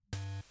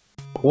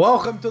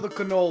Welcome to the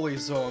Cannoli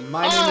Zone.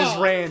 My name is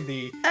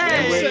Randy.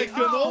 Hey,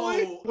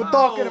 We're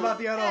talking about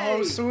the other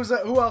hosts.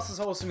 Who else is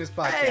hosting this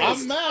podcast?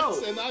 I'm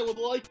Max, and I would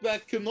like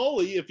that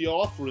cannoli if you're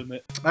offering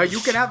it. You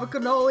can have a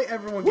cannoli.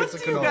 Everyone What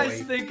gets a do you cannoli.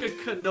 guys think a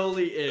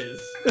cannoli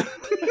is?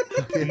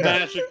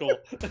 Magical.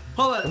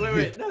 Hold on,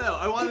 wait. No,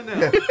 I want to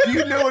know. Yeah. Do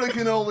you know what a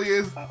cannoli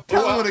is?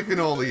 Tell them what a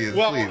cannoli is,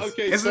 Well, please.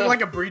 okay, Isn't so, it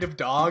like a breed of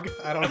dog?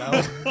 I don't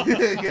know.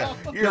 Yeah,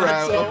 you're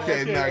out. so,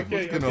 Okay, Max,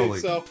 what's cannoli?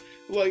 so,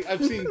 like,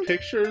 I've seen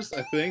pictures,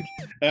 I think,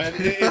 and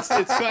it's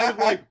kind of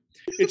like,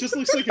 it just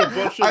looks like a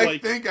bunch of, I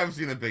like, think I've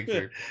seen a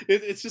picture.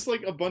 it's just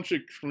like a bunch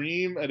of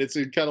cream, and it's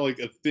kind of like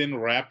a thin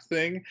wrap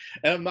thing,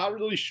 and I'm not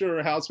really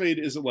sure how it's made.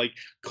 Is it, like,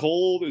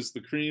 cold? Is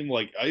the cream,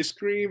 like, ice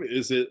cream?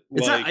 Is it,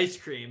 It's like... not ice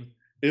cream.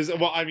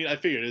 Well, I mean, I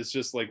figured it's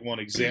just like one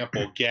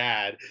example.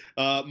 Gad.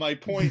 My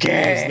point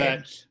Gad. is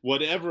that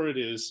whatever it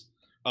is,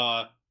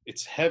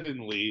 it's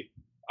heavenly,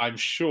 I'm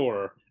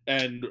sure.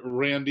 And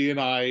Randy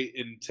and I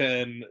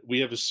intend,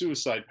 we have a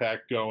suicide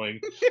pact going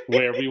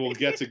where we will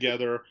get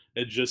together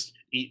and just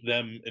eat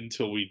them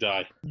until we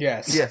die.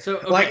 Yes. Yeah. So,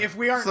 okay. Like if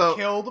we aren't So-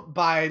 killed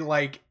by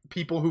like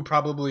people who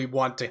probably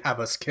want to have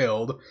us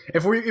killed.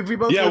 If we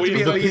both Yeah, live we- to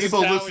be at The least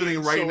people Italian,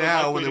 listening so right we're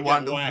now likely when they to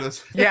want get to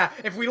listen to this. yeah,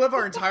 if we live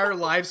our entire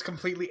lives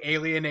completely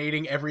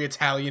alienating every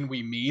Italian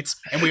we meet,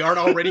 and we aren't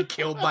already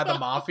killed by the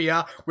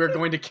mafia, we're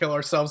going to kill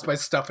ourselves by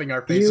stuffing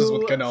our faces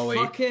with cannoli.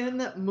 Fucking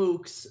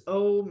mooks.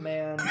 Oh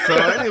man. So,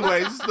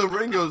 anyways, this is the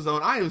Ringo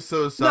Zone. I am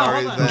so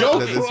sorry hold on. that Don't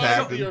this cry out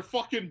happened. your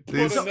fucking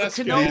These- So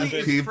puttanesca. cannoli These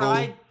is people-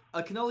 fried.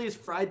 A cannoli is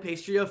fried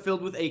pastry dough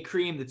filled with a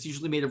cream that's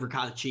usually made of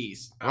ricotta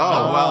cheese. Oh,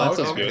 well, that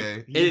sounds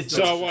okay. It is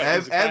So what?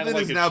 Ev- is it kinda Evan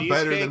like is a now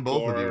better than cheesecake,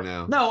 both of you or-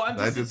 now. No, I'm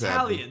That just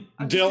happened. Italian.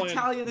 I'm Dylan, just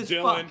Italian as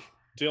Dylan, fuck.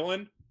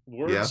 Dylan,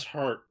 words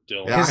hurt,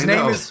 Dylan. Yeah, His I name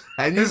know. is-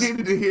 And you his-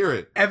 needed to hear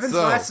it. Evan's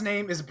So, last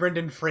name is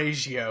Brendan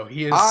Fragio.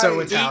 He is so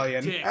I-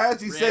 Italian. Dick.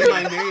 As he said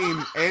my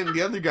name and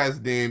the other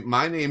guy's name,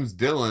 my name's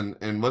Dylan,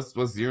 and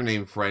what's your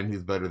name, friend?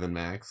 He's better than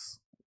Max.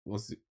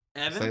 What's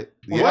Evan? say?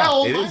 Yeah,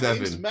 Well, it my is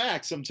name's Evan.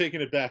 Max. I'm taking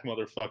it back,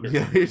 motherfucker.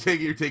 Yeah,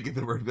 you're taking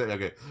the word back.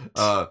 Okay.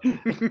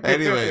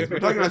 Anyways, we're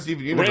talking about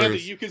Steven Universe. Randy,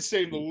 you can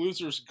stay in the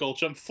loser's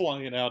gulch. I'm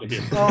flying out of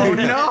here. Oh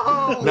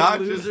no! Not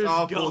just Loser's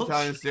awful Gulch.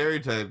 Italian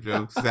stereotype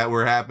jokes that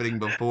were happening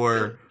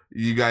before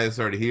you guys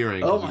started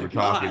hearing. Oh we my were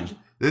talking. god.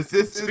 This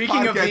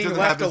Speaking of podcast being doesn't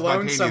left happen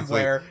alone spontaneously.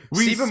 somewhere,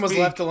 We Stephen was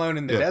speak- left alone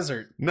in the Yeah.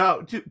 desert.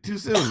 No, too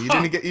soon. You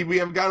didn't get. We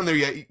haven't gotten there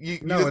yet. You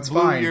No, just it's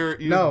blew fine. Your,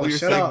 you No,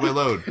 just blew shut your up. segue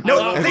load.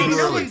 No, Oh, they too know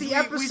early. what the We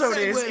episode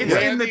is. segued. It's in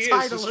Randy the is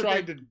title just of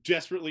trying the... to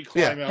desperately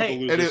climb out Hey,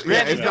 the and loser's it- yeah, gulch. it's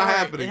Randy, not don't worry.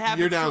 happening. It happens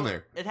You're down to-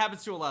 there. It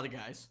happens to a lot of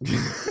guys.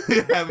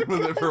 Evan was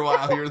there for a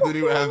while. Here's the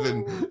new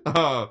Evan.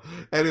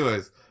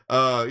 Anyways,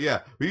 yeah.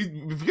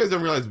 If you guys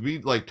don't realize, we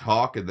like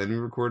talk and then we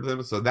record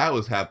them. So that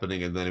was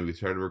happening, and then we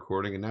started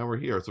recording, and now we're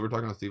here. So we're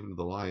talking about Stephen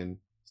the Lion.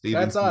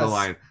 That's the us.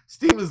 Lion.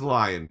 Steven's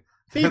lying.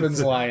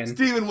 Steven's lying.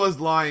 Steven was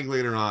lying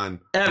later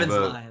on. Evan's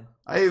but lying.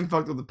 I even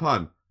fucked up the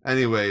pun.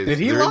 Anyways, Did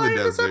he they're lie in in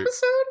the this desert.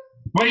 episode?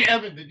 Wait,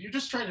 Evan, did you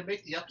just try to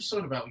make the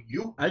episode about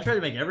you? I try to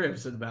make every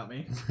episode about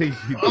me. You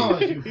Oh,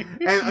 do. you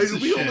And piece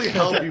of we only shit.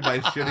 help you by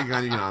shitting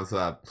on you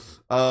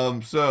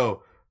nonstop.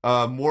 So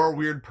more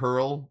Weird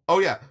Pearl. Oh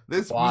yeah,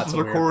 this Lots was of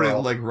Weird recorded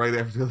Pearl. like right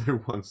after the other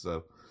one.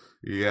 So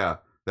yeah,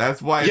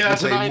 that's why Yeah,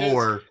 it's tonight say is-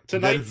 more.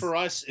 Tonight That is- for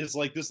us is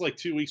like this. Is like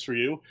 2 weeks for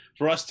you.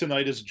 For us,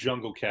 tonight is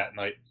Jungle Cat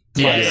night.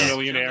 Yes. Like a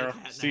millionaire. Jungle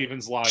Cat night.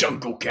 Steven's lying.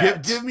 Jungle give,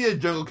 Cat. give me a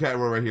Jungle Cat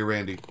roar right here,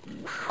 Randy.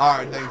 All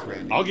right, thanks,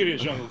 Randy. I'll give you a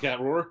Jungle Cat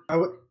roar.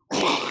 That's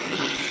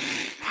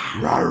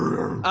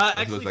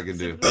Actually, what I can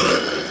do. do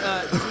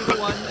the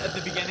one at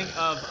the beginning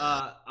of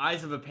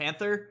Eyes of a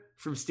Panther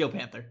from Steel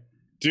Panther.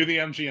 Do the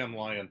MGM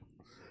lion.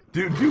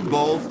 Do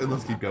both, and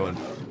let's keep going.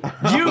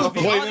 You, the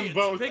Play them audience,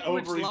 both pick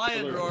which over each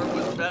lion other. roar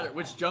was better,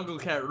 which Jungle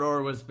Cat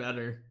roar was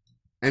better.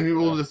 And we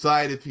will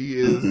decide if he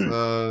is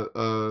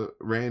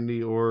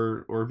Randy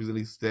or if he's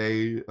gonna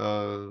stay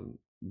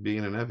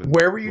being an Evan.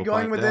 Where were you We'll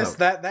going find with this?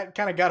 out. That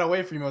kind of got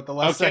away from you at the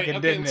last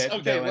second, didn't it,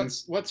 Okay,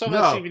 Dylan? let's talk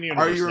about No, Steven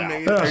Universe are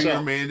you now.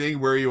 remaining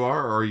where you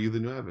are, or are you the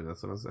new Evan?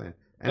 That's what I'm saying.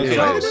 Okay,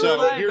 Anyways,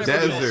 so here's the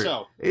deal. Desert.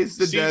 So, it's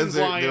the Steven's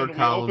desert. lying. There are We're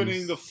columns.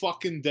 opening the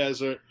fucking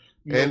desert.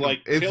 And Like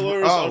it's-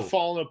 pillars oh. are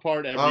falling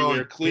apart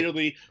everywhere.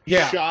 Clearly,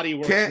 Yeah. shoddy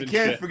workmanship.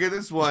 Can't forget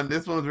this one.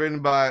 This one was written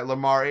by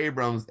Lamar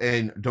Abrams,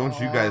 and don't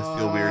you guys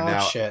feel weird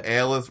now? Shit.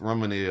 Aleph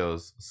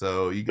Romaneos.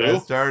 So you guys Who?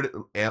 started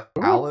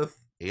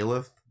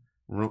Aleph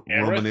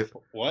Romaneos.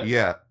 What?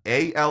 Yeah,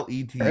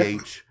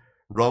 Aleth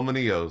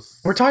Romaneos.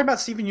 We're talking about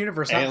Steven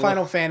Universe, not Aleph.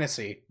 Final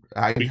Fantasy.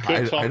 We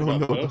could talk I don't know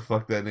about what the both.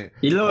 fuck that is.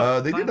 You know,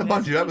 They did a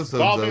bunch of episodes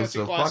Final though, Fantasy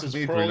so fuck classes.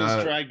 me for Pearl is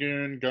not.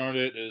 Dragoon,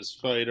 Garnet is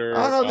Fighter.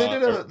 Oh no, they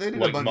did or, a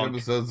like, bunch Monk. of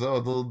episodes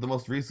though. The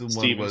most recent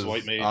Steven's one was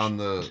White Mage. on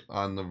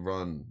the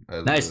run.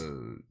 As Nice.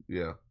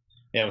 Yeah.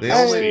 Yeah, with They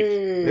Steve.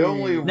 only- They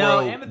only No,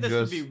 wrote Amethyst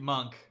just would be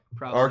Monk.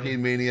 probably.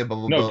 Arcane Mania,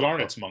 Bubble No,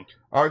 Garnet's monk.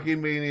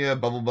 Arcane Mania,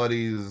 Bubble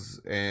Buddies,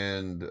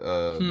 and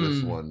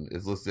this Hmm. one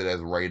is listed as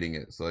writing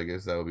it. So I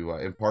guess that would be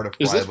why. And part of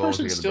Is this Flybones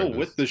person to get still Apprentice.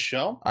 with the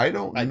show? I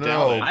don't I doubt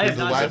know. it. I have Because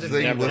the not last seen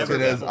thing it. listed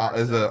Never as before,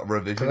 as a so.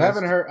 revisionist. I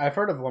haven't heard. I've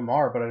heard of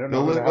Lamar, but I don't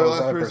know The who the hell this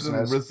last other person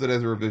person is. listed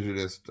as a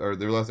revisionist, or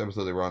their last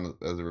episode they were on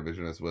as a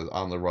revisionist was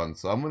On the Run.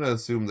 So I'm gonna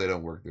assume they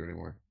don't work there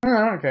anymore.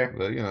 Oh, okay.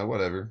 But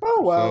whatever.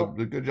 Oh, well.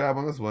 So good job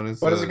on this one. It's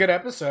But it's a good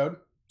episode.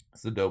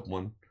 It's a dope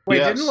one. Wait,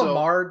 Yeah, didn't so-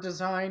 Lamar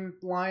design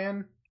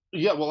Lion?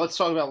 Yeah, well, let's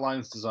talk about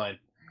Lion's design.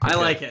 I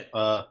like it.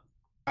 I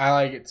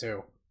like it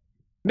too.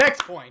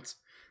 Next point.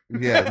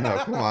 Yeah, no,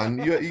 come on.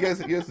 You guys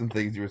have some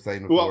things you were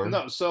saying before. Well,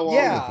 no, so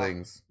Yeah. Other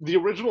things. the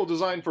original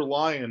design for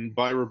Lion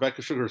by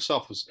Rebecca Sugar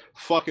herself was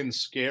fucking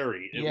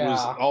scary. It was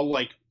Yeah. all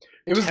like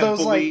It was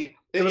those like temple-y.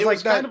 it was like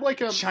was that kind of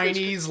like a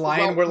Chinese it's-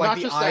 lion well, where like not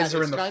the just eyes that,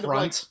 are it's in the kind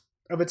front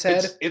of its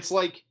head.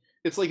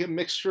 It's like a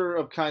mixture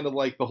of kind of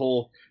like the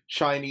whole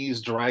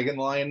Chinese dragon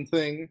lion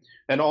thing,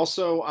 and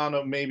also I don't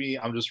know, maybe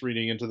I'm just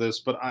reading into this,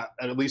 but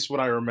at least what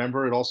I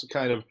remember, it also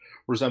kind of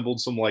resembled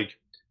some like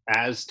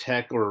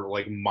Aztec or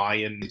like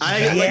Mayan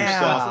Yeah.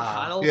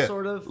 Quetzalcoatl, Yeah.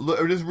 sort of.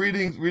 Look, just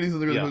reading something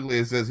really Yeah. quickly.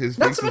 It says his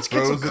Not face so is much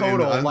frozen in an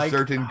Quetzalcoatl, like-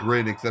 uncertain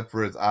grin except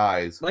for his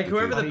eyes. Like which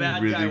whoever is the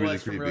bad really, guy really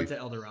was from creepy. Road to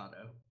El Dorado.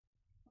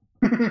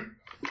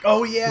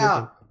 Oh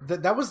yeah,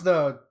 that was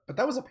the but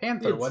that was a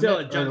panther. It's wasn't still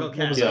it? a Jungle Or what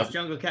Cat. was Yeah. It's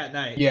Jungle Cat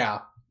Night. Yeah.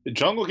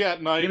 Jungle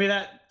Cat Night. Give me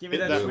that. Give me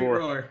Hit that, that sweet roar.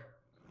 roar.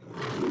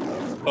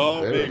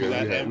 Oh, There we baby, go,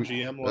 that yeah.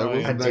 MGM That lion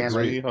wasn't that hits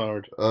great. me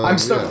hard. I'm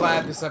so yeah.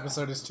 glad this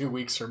episode is 2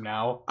 weeks from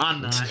now.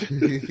 I'm not.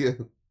 Yeah.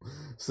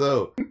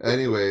 So,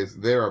 anyways,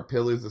 there are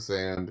pillars of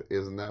sand.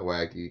 Isn't that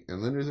wacky?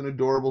 And then there's an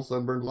adorable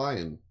sunburned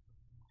lion.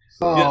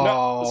 So, Yeah,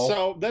 Aw. no,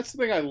 so that's the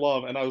thing I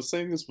love, and I was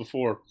saying this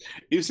before.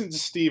 Isn't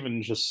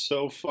Steven just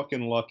so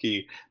fucking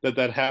lucky that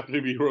happened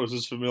to be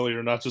Rose's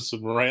familiar, not just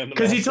some random?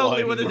 'Cause he ass totally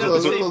lion would have in done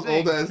Those- the Brazil? same those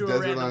thing old-ass to a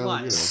desert random island,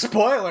 lion.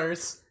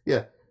 Spoilers.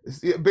 yeah,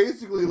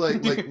 basically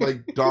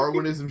like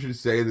Darwinism should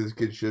say this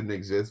kid shouldn't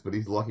exist, but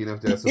he's lucky enough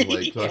to have some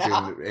like Yeah.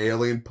 fucking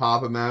alien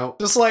pop him out,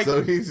 Just like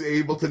so he's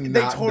able to they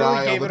not totally die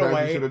all gave the it time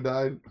away. he should have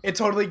died. it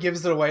totally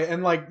gives it away,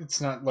 and like it's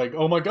not like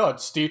oh my god,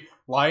 Steve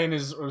Lion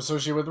is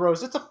associated with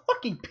Rose. It's a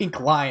fucking pink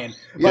lion.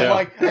 But Yeah.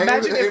 like, And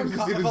imagine if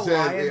just if even a said,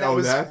 lion that "Oh,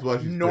 was that's why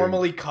she's pink."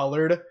 normally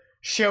colored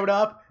showed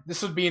up.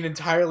 This would be an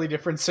entirely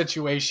different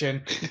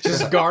situation.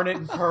 Just Garnet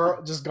and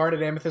Pearl, just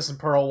Garnet, Amethyst, and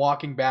Pearl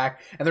walking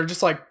back, and they're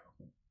just like,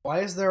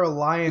 "Why is there a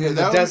lion in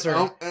the that was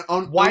desert?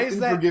 Why is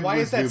that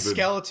unforgivably stupid.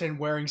 skeleton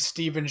wearing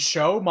Steven's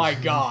show? My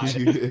god!"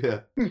 Yeah.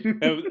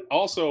 And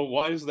also,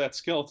 why does that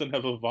skeleton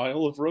have a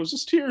vial of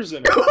Rose's tears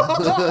in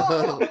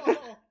it?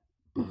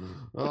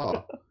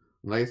 Oh,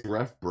 nice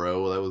ref,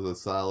 bro. That was a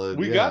solid.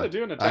 We yeah. gotta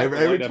do an Attack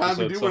Every the time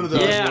we episode do one of those,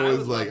 sometime. Yeah, I'm I always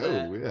would like, love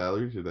oh yeah,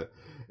 we should.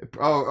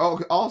 Oh,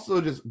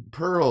 also just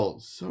Pearl,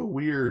 so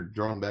weird,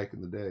 drawn back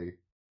in the day.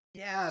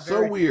 Yeah,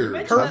 So weird.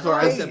 mentioned that I'm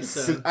sorry, last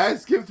episode. I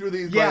skipped through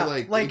these Yeah, by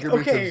like like,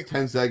 increments okay, of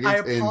 10 seconds, I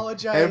and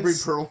apologize. every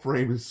Pearl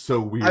frame is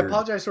so weird. I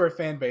apologize to our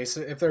fan base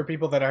if there are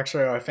people that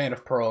actually are a fan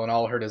of Pearl and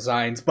all her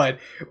designs, but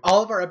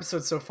all of our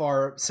episodes so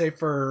far, save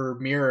for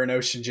Mirror and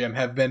Ocean Gym,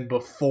 have been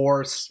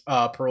before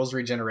Pearl's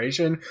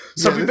regeneration.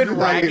 So Yeah, we've this been is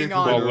like ragging it's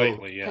on. Well, Pearl.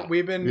 lately, yeah.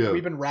 We've been Yeah.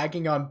 we've been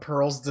ragging on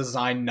Pearl's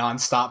design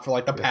nonstop for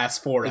like the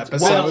past 4 It's-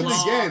 episodes. well,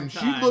 Long again,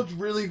 time. she looked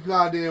really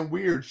goddamn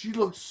weird. She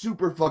looked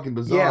super fucking Yeah,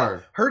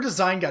 bizarre. her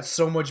design got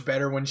so much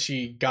better when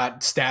she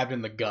got stabbed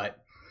in the gut.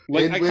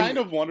 Like, And I when- kind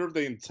of wonder if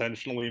they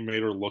intentionally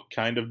made her look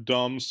kind of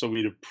dumb so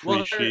we'd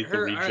appreciate the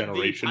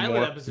regeneration pilot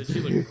more. episode,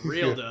 she looked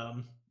real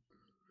dumb.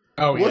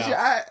 Oh Well, yeah. see,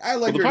 I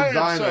like Well, the her pilot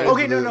design. episode- but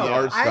Okay, no. the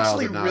art I style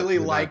actually did not- really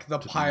did like the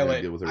not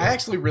pilot. deal with her. I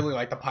actually really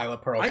like the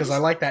pilot Pearl I because just-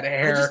 I like that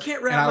hair. I just can't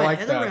and wrap I my like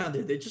head the- around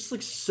it. It just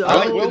looks so. I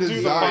like We'll the do the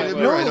design pilot of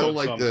her. I episode don't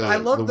like the. sometime. I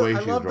love the way I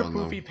she's love the drawn, though.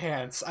 poofy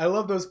pants. I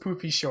love those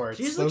poofy shorts.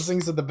 She's Those like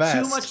things are the best.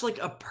 too much like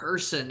a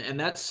person, and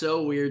that's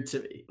so weird to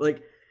me.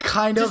 Like,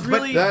 kind just of,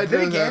 really- but That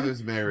then does have again,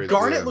 its merits.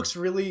 Garnet yeah. looks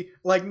really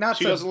like not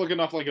She to doesn't look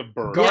enough like a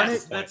bird. Garnet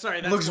yes, that's sorry.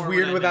 That's looks more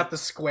weird what I without meant. the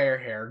square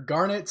hair.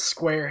 Garnet's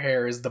square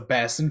hair is the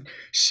best, and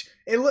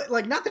it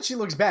like not that she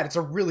looks bad. It's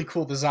a really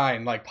cool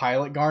design, like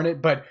Pilot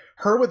Garnet, but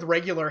her with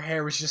regular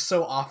hair is just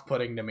so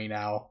off-putting to me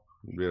now.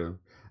 Yeah.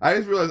 I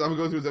just realized I'm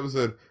going through this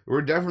episode.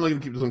 We're definitely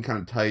gonna keep this one kind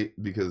of tight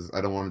because I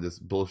don't want to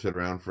just bullshit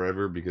around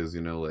forever because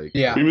like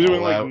Yeah. We were doing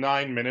All like out.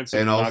 9 minutes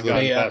And and also- not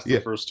gotten Yeah. past Yeah.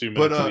 the first 2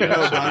 But minutes. of the no,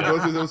 episode I'm yet.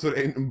 going through this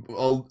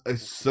episode, and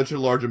such a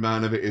large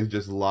amount of it is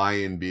just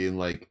Lion being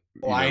like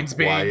Lions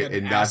being quiet an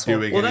and not asshole.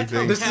 doing Well, that's how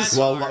anything. This cats is-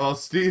 while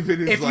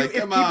Steven is like,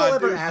 If come people on,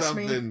 ever do ask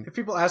something. me, if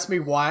people ask me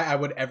why I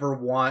would ever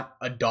want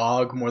a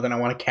dog more than I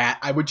want a cat,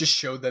 I would just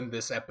show them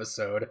this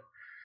episode.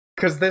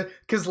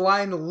 Because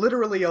Lion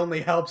literally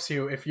only helps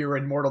you if you're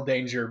in mortal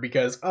danger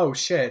because oh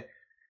shit.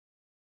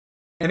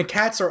 And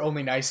cats are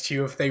only nice to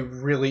you if they're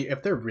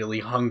really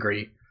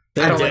hungry.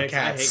 I don't like Dicks.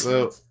 cats.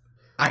 So-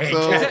 I hate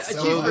So- cats. It's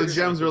a so the cheeseburger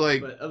gems are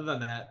like- but other than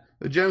that,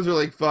 The gems are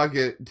like, fuck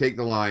it, take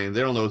the lion. They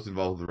don't know what's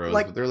involved with Rose,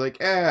 Like- but they're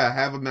like,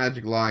 have a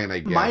magic lion, I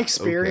guess. My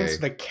experience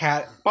Okay. with the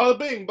cat Bada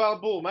bing,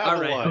 bada boom,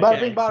 All right. Avalon. Bada Okay.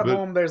 bing, bada But-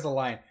 boom, there's the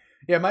line.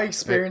 Yeah, my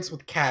experience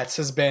with cats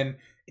has been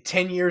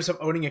 10 years of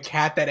owning a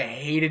cat that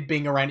hated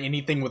being around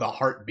anything with a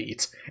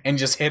heartbeat and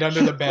just hid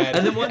under the bed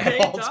And then one day at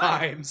it all died.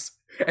 times.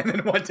 And then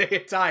one day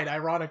it died,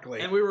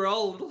 ironically. And we were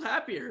all a little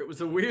happier. It was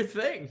a weird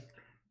thing.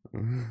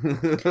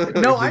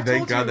 No, I Thank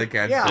told God you. the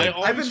cat's Yeah, I dead.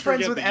 always I've been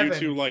friends forget with that you Evan.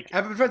 two, like,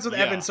 I've been friends with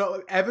Yeah. Evan,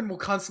 so Evan will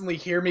constantly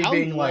hear me how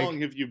being long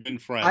like, have you been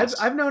friends?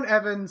 I've known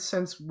Evan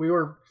since we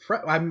were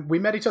we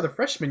met each other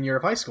freshman year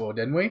of high school,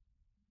 didn't we?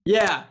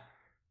 Yeah.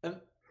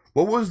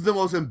 What was the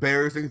most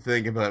embarrassing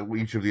thing about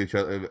each of each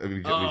other? Oh,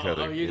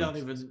 you don't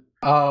even.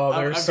 Oh,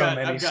 I've there's so got-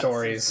 many I've got some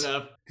stories.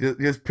 stuff.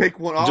 Just pick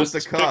one off Just the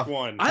pick cuff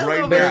one. I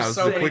right love now. there's It's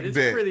so a many. quick It's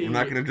bit. pretty- I'm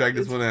not going to drag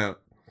this it's- one out.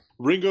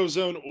 Ringo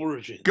Zone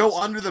Origins. Go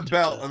under the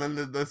belt, and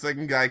then the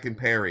second guy can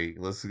parry.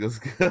 Let's go.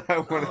 I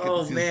want to.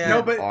 Oh, man.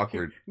 No, but-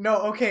 awkward.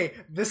 No, okay,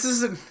 this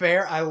isn't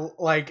fair. I'm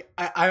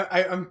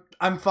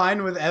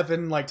fine with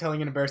Evan like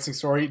telling an embarrassing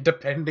story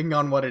depending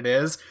on what it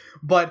is,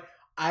 but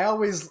I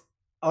always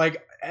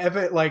like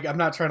Evan. Like, I'm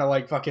not trying to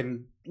like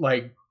fucking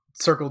like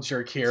circle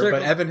jerk here, but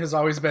Circle. Evan has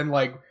always been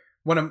like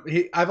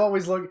I've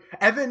always looked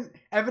Evan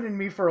and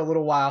me for a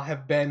little while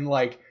have been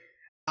like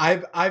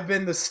I've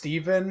been the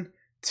Steven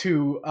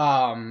to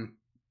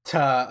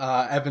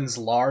Evan's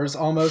Lars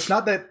almost.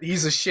 Not that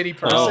he's a shitty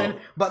person,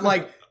 but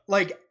I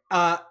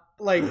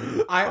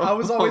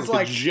was always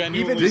like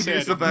genuinely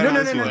even sad.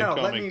 sad. No,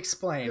 no. Let me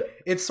explain.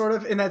 It's sort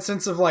of in that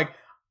sense of like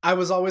I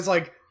was always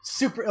like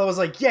super. I was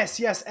like yes,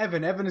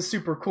 Evan. Evan is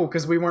super cool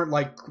because we weren't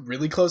like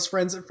really close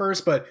friends at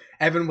first, but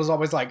Evan was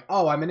always like,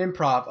 oh, I'm an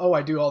improv. Oh,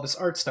 I do all this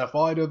art stuff.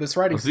 Oh, I do this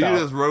writing So you stuff.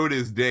 just rode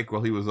his dick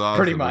while he was awesome.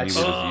 Pretty and much. He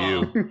was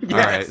just you.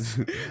 Yes.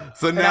 All right.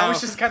 So And I now was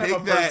just kind of take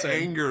a that person.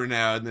 anger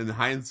now and in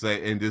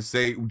hindsight and just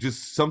say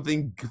just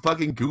something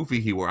fucking goofy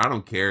he wore. I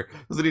don't care.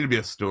 Doesn't need to be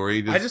a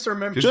story. I just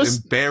remember.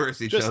 Just-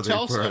 embarrass each Just other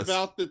tell us for us.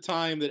 about the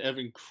time that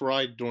Evan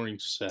cried during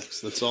sex.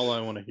 That's all I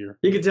want to hear.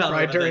 You can tell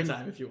Right about during- that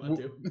time if you want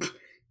to.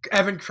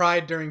 Evan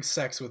cried during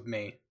sex with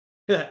me.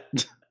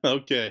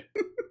 Okay.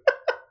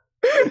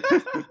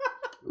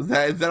 Is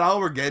that all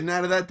we're getting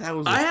out of that? That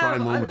was a I fine have. I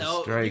moment to know.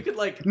 You strike. could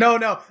like.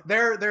 No.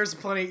 There's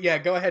plenty. Yeah,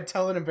 go ahead.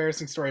 Tell an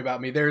embarrassing story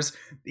about me.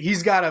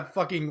 He's got a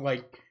fucking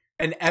like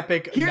an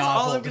epic Here's all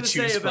novel I'm to gonna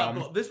choose say about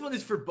from. this one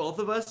is for both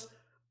of us.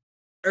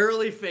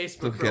 Early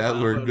Facebook Okay,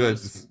 profile we're good.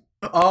 photos.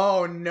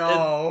 Oh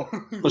no.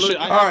 Well, shit,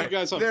 I All have right, you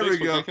guys on there we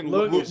Facebook. go. I can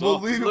We'll, look we'll, those we'll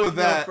up. leave it Look with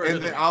no that, further.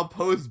 and then I'll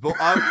post.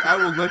 I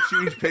will let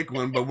you each pick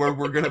one, but we're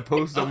gonna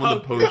post someone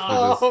to post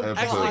Oh, for this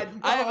episode. Actually, God,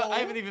 I no.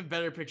 have an even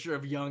better picture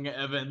of young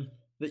Evan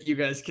that you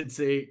guys can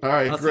see. All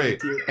right, I'll send great. it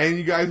to you. And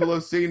you guys will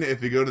have seen it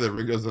if you go to the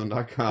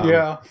ringozone.com.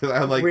 Yeah. 'Cause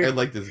I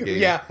like this game.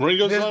 Yeah.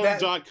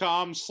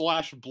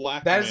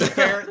 Ringozone.com/black. That is a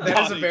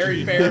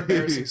very fair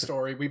embarrassing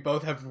story. We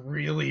both have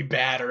really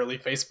bad early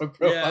Facebook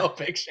profile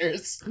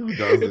pictures. Who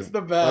doesn't? It's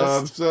the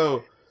best.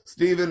 So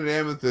Steven and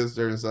Amethyst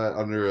are inside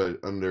under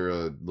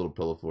a little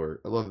pillow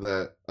fort. I love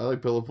that. I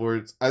like pillow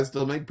forts. I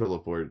still make pillow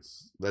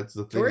forts. That's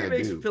the thing Tori I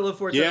makes do. pillow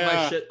forts out of my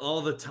Yeah. shit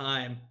all the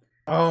time.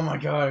 Oh my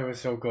god, it was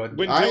so good.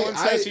 When I- Dylan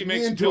says he me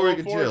makes and Tori pillow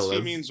can forts, chill. he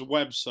That's- means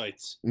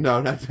websites. No,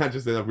 not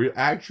just that. Real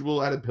actual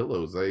out of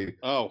pillows.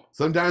 Oh,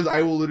 Sometimes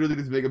I will literally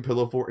just make a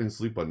pillow fort and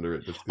sleep under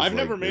it. just 'cause, I've like,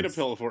 never made a it's-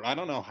 pillow fort. I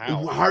don't know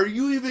how. Are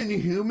you even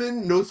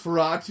human,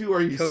 Nosferatu?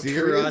 Are you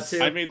serious?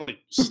 Nosferatu. I made like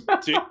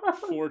stick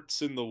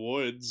forts in the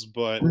woods,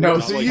 but No,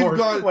 not so like, you've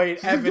gone. Wait,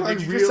 so you've Evan, gone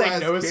did you just say real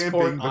ass nose camping,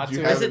 fort but you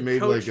Atu? I haven't said made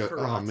Coach like a. Oh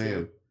Ferratu.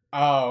 man.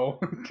 Oh,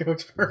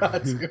 Coach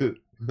Ferratu.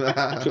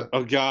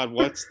 oh god,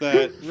 what's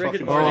that? Rick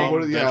and fucking Morty. thing?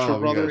 What are the- Venture yeah,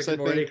 Brothers, Rick I and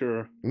Morty. think,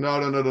 or No.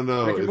 Rick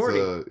and It's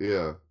Morty.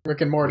 yeah.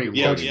 Rick and Morty,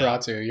 Yeah, Coach yeah.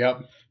 Ferratu,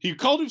 yep. he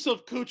called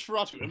himself Coach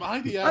Ferratu. Am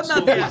I the I'm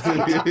asshole? not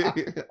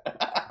the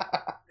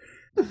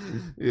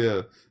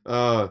Yeah.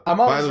 I'm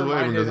By always the way,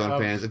 reminded Windows on of-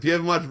 fans, if you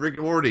haven't watched Rick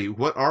and Morty,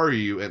 what are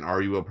you, and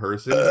are you a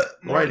person?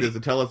 Write us to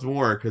tell us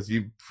more, because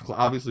you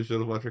obviously should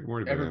have watched Rick and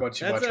Morty. by now. Everybody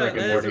should That's watch a, Rick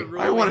and that is a Morty.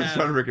 rule I we want to have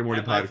start a Rick and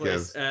Morty at my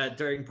podcast. place,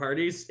 during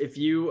parties. If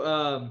you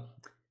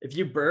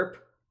burp,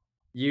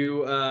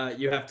 you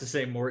have to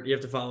say Mort. You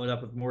have to follow it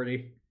up with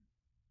Morty.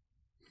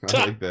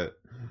 I like that.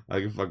 I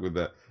can fuck with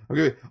that.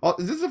 Okay,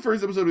 is this the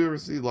first episode we ever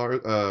see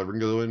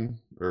Ringo in?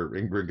 Or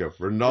Ringo? Ronaldo.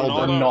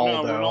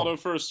 Ronaldo. Ronaldo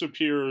first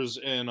appears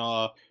in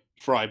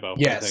Frybo.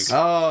 Yes.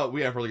 I think.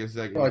 Yeah, for like a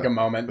second. For like a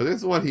moment. But this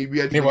is one we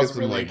actually get wasn't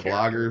some really like a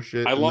character. blogger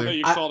shit. I in love there. that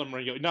you I- called him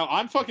Ringo. No,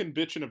 I'm fucking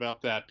bitching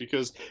about that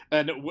because,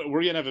 and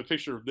we're gonna have a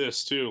picture of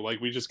this too. Like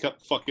we just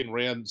fucking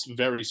ran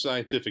very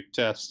scientific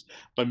test.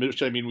 By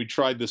which I mean we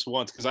tried this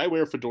once because I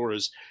wear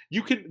fedoras.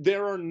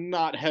 There are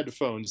not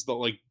headphones that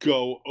like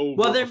go over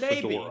Well, there a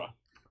may be. fedora.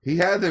 He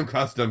had them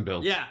custom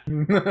built. Yeah,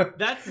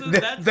 that's the thing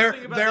about there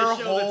this are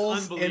show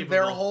holes that's in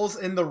there are unbelievable. holes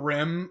in the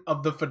rim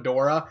of the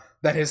fedora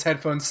that his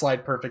headphones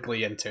slide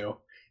perfectly into.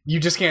 You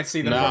just can't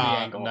see them from the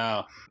angle.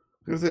 No.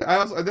 Because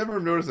I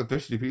never noticed a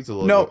Fishy Pizza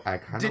logo. No, I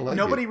kind of like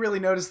nobody it. really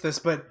noticed this,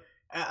 but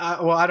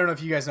well, I don't know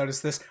if you guys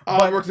noticed this. Oh,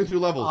 but it works in 2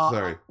 levels.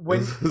 Sorry. when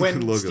This is the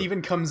when logo.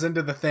 Steven comes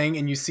into the thing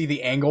and you see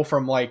the angle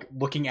from like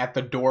looking at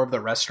the door of the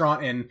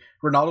restaurant, and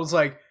Ronaldo's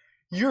like,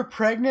 "You're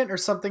pregnant" or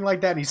something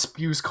like that, and he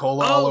spews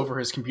cola all Oh. over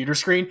his computer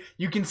screen.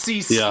 You can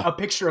see Yeah. a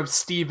picture of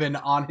Steven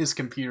on his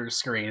computer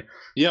screen.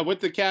 Yeah,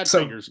 with the cat So,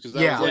 fingers, because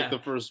that yeah. was like the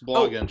first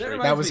blog entry.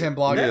 reminds That was me, him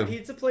blogging. That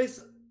pizza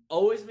place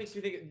always makes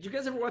me think. Did you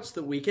guys ever watch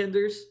The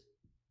Weekenders?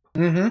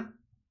 Mm-hmm.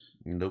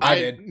 Nope. I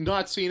I've did.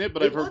 not seen it,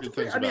 but I've heard good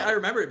things I mean, about I it.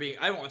 remember it being.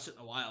 I haven't watched it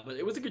in a while, but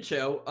it was a good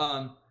show.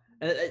 And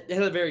it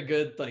had a very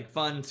good, like,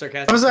 fun,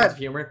 sarcastic What was sense that? of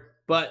humor.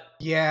 But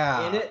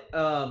Yeah. in it,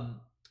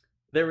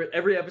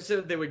 every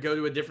episode they would go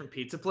to a different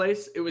pizza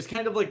place. It was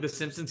kind of like the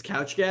Simpsons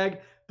couch gag,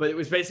 but it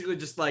was basically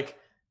just like,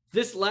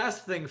 this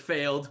last thing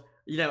failed.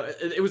 You know,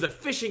 it was a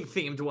fishing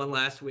themed one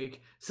last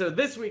week, so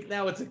this week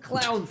now it's a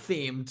clown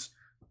themed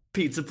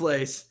pizza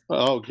place.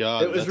 Oh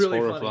god, It was that's really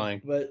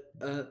horrifying. funny,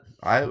 but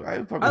I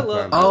fucking I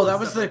love- found Oh, Stuff that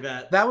was the like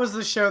that. that was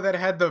the show that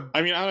had the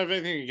I mean, I don't have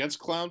anything against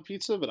clown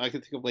pizza, but I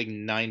could think of like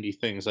 90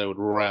 things I would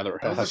rather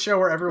that was the have. show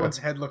where everyone's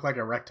head looked like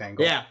a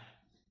rectangle. yeah,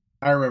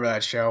 I remember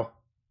that show.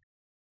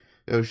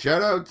 Yo,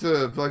 shout out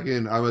to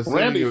fucking. I'm assuming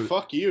Randy, you-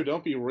 fuck you!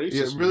 Don't be racist.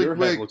 Yeah, when really your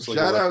head quick. looks like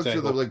Shout a out to the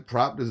rectangle. like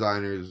prop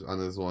designers on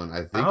this one.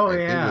 I think. Oh, I think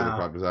they're yeah. the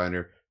prop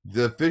designer.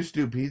 The Fish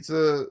Stew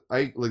Pizza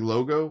like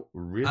logo,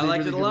 really, liked really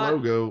it a good lot.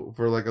 logo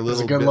for like a It's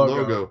little a good bit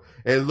logo.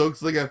 It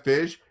looks like a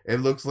fish. It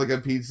looks like a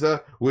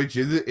pizza. Which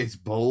is it? It's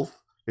both.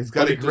 It's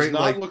got But a it does great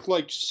not like. look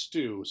like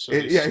stew, so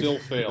It- they yeah. still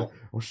fail.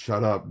 Well,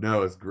 shut up.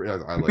 No, it's great.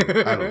 I like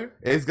it. I don't.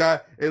 It's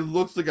got. It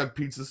looks like a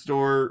pizza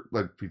store,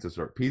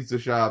 pizza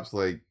shops,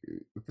 like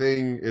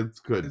thing. It's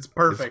good. It's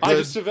perfect. I good.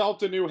 just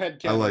developed a new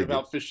headcanon like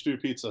about fish stew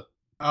pizza.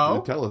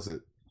 Oh, Tell us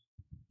it.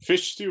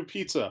 Fish stew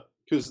pizza,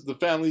 because the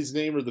family's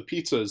name are the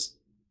pizzas.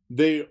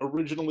 They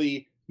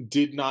originally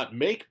did not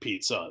make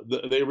pizza.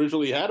 They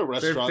originally had a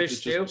restaurant that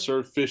fish just stew?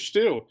 served fish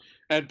stew.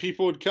 And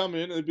people would come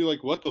in and they'd be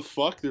like, "What the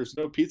fuck? There's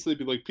no pizza." They'd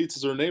be like,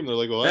 "Pizza's our name." They're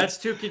like, "Well, that's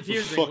that's too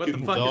confusing. What the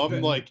fucking fuck dumb."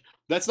 is that? Like,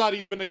 that's not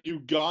even a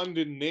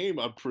Ugandan name.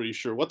 I'm pretty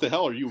sure. What the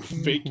hell are you, a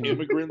fake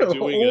immigrant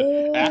doing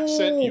an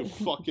accent? You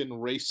fucking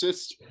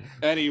racist.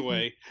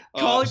 Anyway,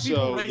 Calling so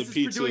people the racist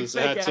for doing pizzas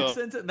fake had to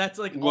accents, and that's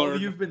like all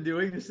learn- you've been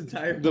doing this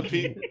entire the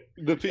game,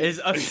 is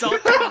is assaulting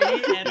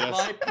me and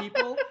Yes. my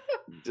people.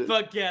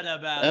 Forget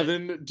about it.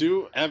 Evan,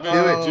 do Oh, as Evan,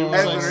 I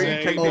are you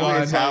say, technically not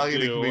as I Italian?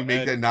 And do. can we make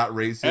And that not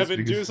racist? Evan,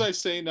 do Because- as I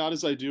say, not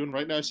as I do. And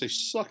right now I say,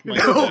 suck my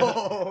dick.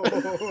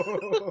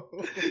 No.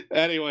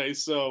 Anyway,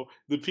 so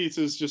the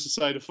pizzas just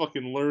decided to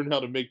fucking learn how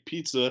to make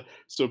pizza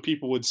so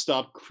people would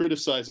stop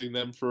criticizing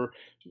them for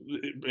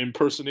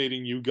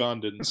impersonating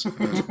Ugandans.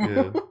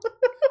 Yeah.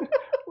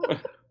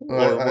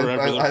 Or wherever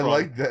they're I from.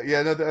 like that.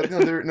 Yeah, no,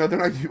 they're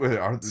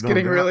not. It's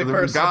getting really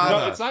personal.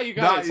 No, it's not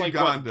Uganda. Not It's like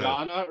Uganda.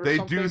 what, Ghana or They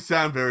something? do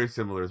sound very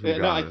similar to Yeah,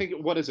 no, I Ghana.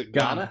 think, what is it,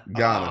 Ghana?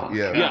 Ghana? Ghana,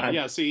 yeah. Yeah,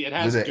 yeah, see, it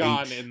has With a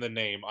Ghana H. in the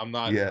name. I'm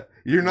not... Yeah,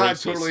 you're not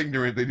Racist. totally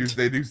ignorant.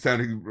 They do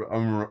sound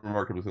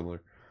remarkably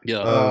similar.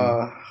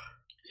 Yeah.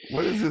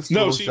 What is this? No,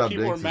 little see, shop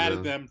people are next to mad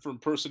at them for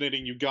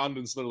impersonating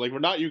Ugandans. They're like, we're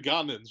not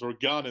Ugandans, we're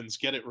Ghanans.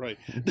 Get it right.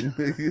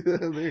 there you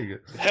go.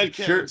 Headcanon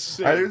Shirt.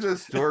 saved. There's a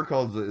store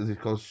called. Is it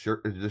called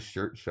Shirt? It's just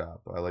Shirt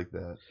Shop. I like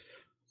that.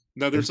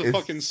 No, there's a It's-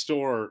 fucking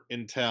store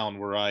in town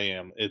where I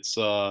am. It's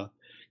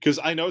because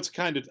I know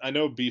I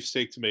know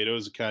beefsteak tomato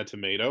is a kind of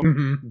tomato,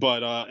 Mhm.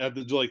 but at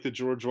the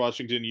George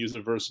Washington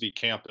University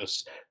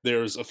campus,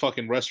 there's a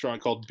fucking restaurant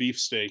called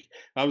Beefsteak.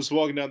 I was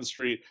walking down the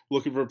street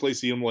looking for a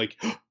place to eat. I'm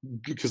like,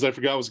 because I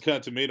forgot it was a kind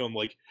of tomato. I'm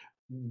like,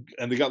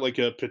 and they got like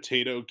a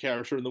potato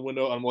character in the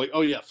window. I'm like,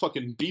 oh yeah,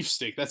 fucking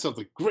beefsteak. That sounds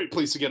like a great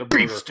place to get a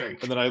burger.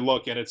 Beefsteak. And then I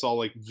look and it's all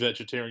like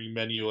vegetarian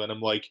menu, and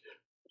I'm like,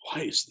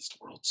 why is this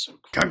world so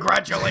cruel?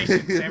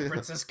 Congratulations, San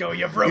Francisco.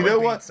 You've ruined You know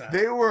what? pizza.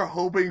 They were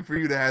hoping for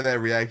you to have that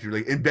reaction.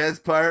 Like, in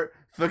best part,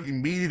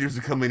 fucking meat eaters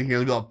would come in here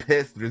and be all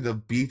pissed. There's no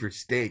beef or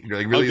steak. And you're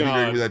like, really? You think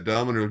they're gonna be that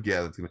dumb? And they're like,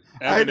 yeah, that's gonna.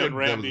 I Evan know and that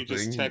was Randy a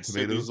just thing, texted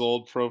tomatoes. these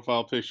old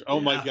profile pictures. Oh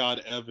my Yeah.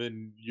 god,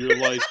 Evan, you're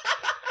like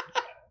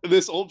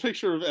this old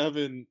picture of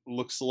Evan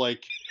looks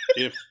like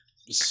if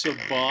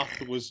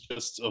Sabath was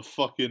just a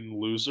fucking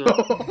loser.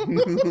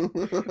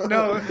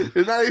 No.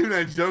 There's not even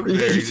a joke Yeah,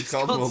 there. you He just just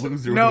called him a called some-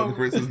 loser No. with the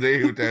person's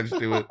name attached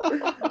to it.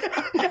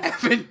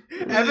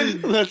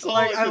 Evan, That's all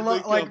like I I can love,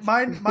 think like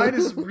of. mine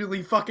is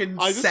really fucking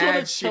I just sad,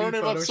 want to turn shitty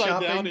him upside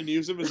down photoshopping. and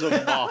use him as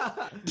a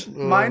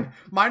mop.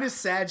 Mine is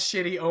sad,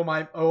 shitty.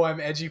 I'm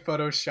edgy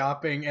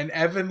photoshopping, and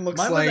Evan looks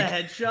Mine like was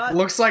a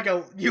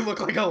headshot. you look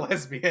like a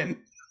lesbian.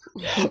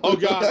 Oh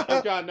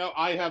god, no!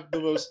 I have the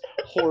most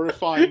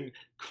horrifying,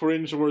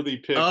 cringe-worthy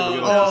pic. I'm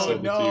gonna Oh, have to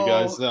send it to you no.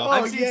 guys now. Oh,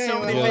 I've seen yeah, so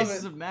many I love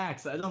faces it. of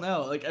Max. I don't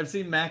know. Like I've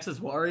seen Max as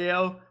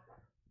Wario.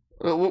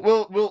 We'll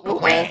all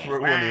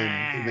throw one in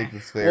to make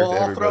this fair We'll to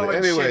all throw everybody.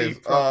 in Anyways,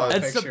 shitty profile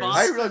And pictures. Sabath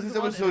I realize this the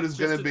one, episode and is it's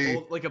gonna just be- an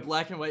old, like a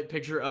black and white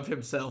picture of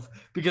himself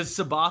because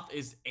Sabath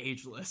is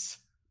ageless.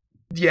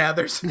 Yeah,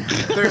 there's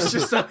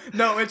just a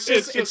no. It's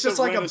just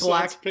like a black.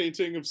 Renaissance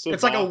painting of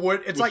It's like a Sabath wood.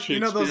 It's with like those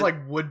Shakespeare.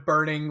 like wood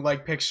burning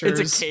like pictures.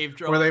 It's a cave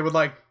drawing. where they would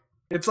like.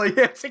 It's like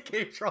it's a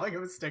cave drawing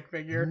of a stick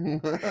figure.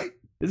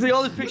 Is he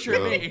all this picture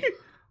of me?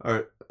 all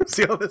right.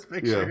 See all this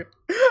picture.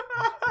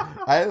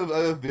 I have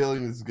a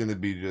feeling this is going to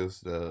be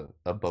just a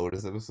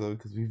bonus episode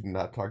because we've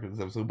not talked about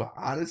this episode. But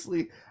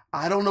honestly,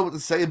 I don't know what to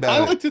say about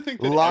I it. like to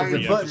think that Lions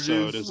every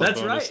episode is a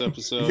That's bonus right.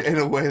 episode. In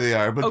a way, they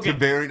are. But Okay, to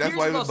vary, that's here's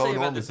why what we I'll say vote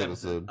about on this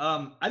episode.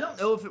 I don't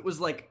know if it was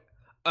like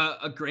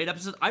a great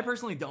episode. I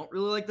personally don't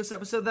really like this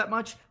episode that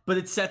much, but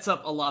it sets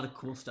up a lot of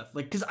cool stuff.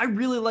 Like, because I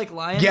really like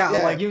Lion. Yeah,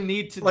 like like- you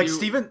need to like do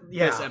Steven-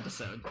 this yeah.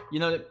 episode. You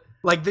know,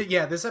 Like,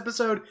 this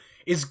episode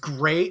is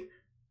great,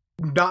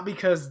 not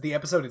because the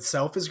episode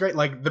itself is great.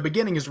 Like, the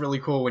beginning is really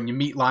cool when you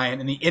meet Lion,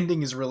 and the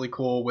ending is really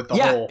cool with the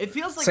yeah, whole it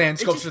feels like sand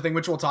it sculpture just- thing,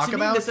 which we'll talk to me,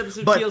 about. this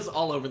episode but- feels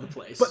all over the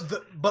place.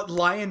 But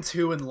Lion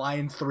 2 and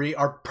Lion 3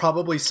 are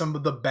probably some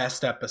of the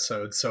best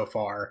episodes so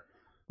far.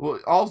 Well,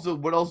 also,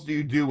 what else do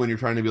you do when you're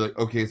trying to be like,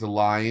 okay, it's a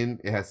lion,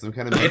 it has some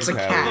kind of It's a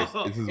magic cat.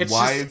 powers, this is It's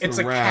why just, it's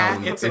a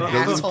around, cat, it's it an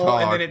doesn't asshole,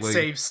 talk, and then it like,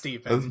 saves Let's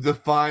Steven.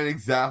 define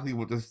exactly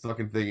what this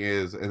fucking thing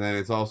is, and then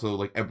it's also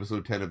like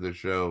episode 10 of the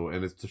show,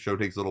 and the show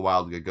takes a little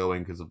while to get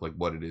going because of like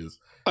what it is.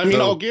 I mean,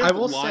 So, I'll give I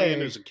will Lion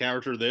say- as a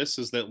character this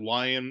is that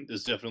Lion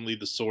is definitely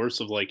the source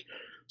of like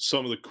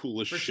some of the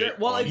coolest For shit. sure.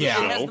 Well, on it, the it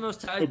show. has the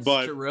most ties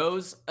but- to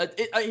Rose.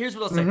 Here's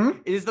what I'll say: Mhm.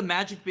 It is the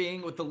magic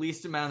being with the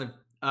least amount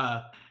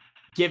of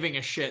giving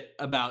a shit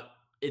about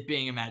it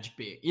being a magic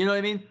being. You know what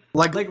I mean?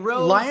 Like, Like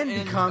Rose Lion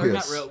and becomes... or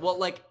not Rose. Well,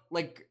 like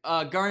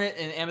Garnet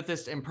and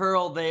Amethyst and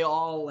Pearl, they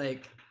all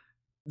like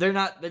they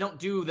don't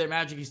do their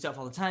magic-y stuff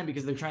all the time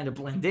because they're trying to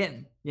blend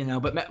in. You know,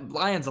 but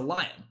Lion's a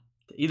lion.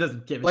 He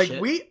doesn't give a like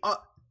shit. we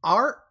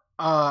our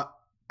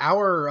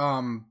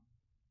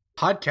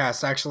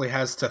podcast actually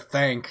has to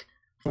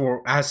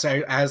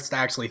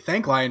actually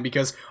thank Lion,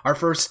 because our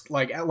first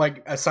like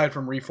aside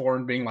from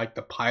Reformed being like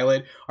the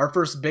pilot, our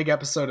first big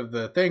episode of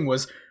the thing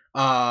was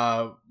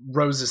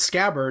Rose's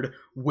Scabbard,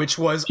 which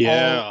was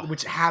Yeah.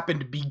 which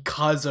happened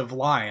because of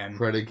Lion.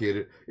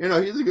 Predicated. You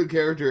know, he's a good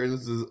character, and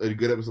this is a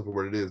good episode for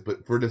what it is,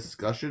 but for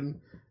discussion,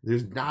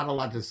 there's not a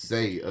lot to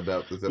say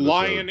about this episode.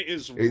 Lion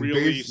is really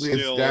basically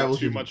still establishes-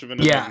 too much of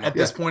an Yeah, enigma. at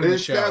this point it in the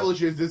show.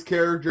 establishes this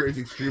character is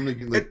extremely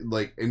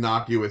like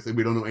innocuous, and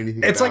we don't know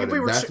anything It's about like if him. we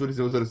were That's ch- what this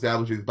episode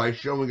establishes by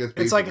showing us.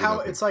 It's like basically how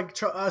nothing. it's like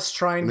us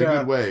trying in a to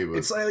good way. But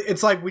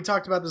It's like we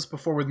talked about this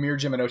before with Mirror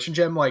Gym and Ocean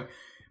Gym. Like,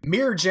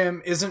 Mirror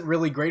Gym isn't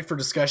really great for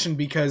discussion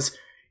because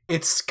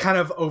it's kind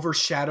of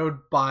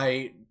overshadowed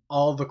by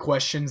all the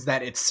questions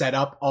that it set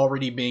up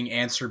already being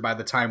answered by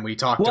the time we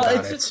talked well, about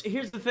it's it. just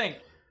here's the thing.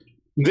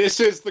 This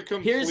is the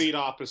Here's- complete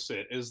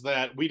opposite. Is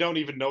that we don't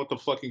even know what the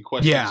fucking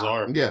questions Yeah.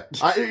 are. yeah,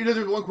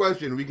 there's one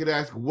question we could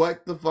ask: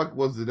 what the fuck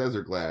was the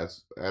desert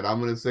glass? And I'm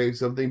gonna say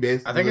something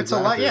based. I think on it's a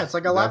lot- yeah, it's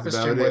like a lapis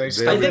gem where they There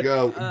stuff we it.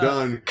 go. I think,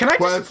 Done. Can I just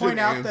Question point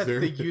out that answer.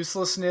 the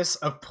uselessness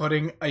of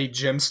putting a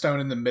gemstone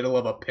in the middle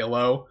of a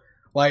pillow,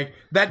 like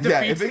that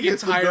Yeah, defeats if it the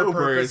gets flipped entire over,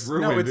 purpose. it's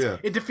ruined, yeah.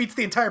 It defeats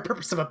the entire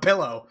purpose of a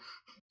pillow.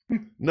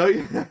 No,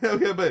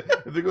 okay, but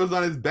if it goes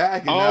on his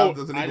back, and now Oh, it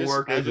doesn't I even just,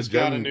 work I as a just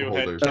got a gem new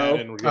holder.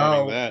 headcanon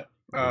regarding Oh. that.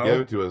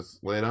 Give it to us.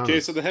 Lay it on. Okay,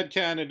 us. so the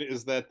headcanon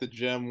is that the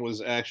gem was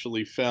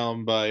actually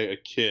found by a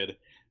kid,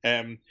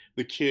 and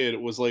the kid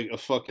was like a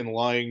fucking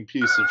lying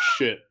piece of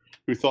shit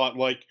who thought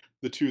like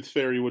the Tooth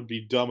Fairy would be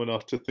dumb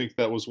enough to think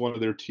that was one of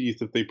their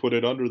teeth if they put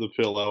it under the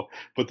pillow,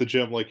 but the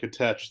gem like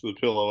attached to the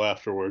pillow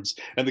afterwards.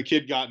 And the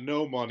kid got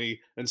no money.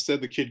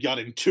 Instead, the kid got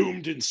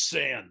entombed in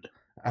sand.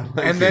 I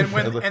like And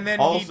then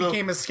it. he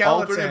became a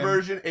skeleton. Alternate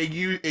version, he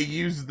used he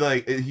used it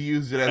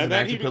as And an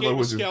then he action became pillow, a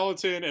which is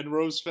skeleton, and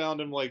Rose found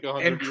him like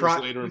 100 And years cry-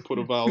 later and put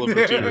a vial of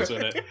petunias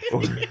in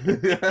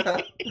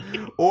it.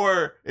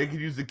 or it could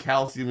use the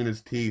calcium in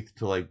his teeth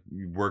to like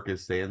work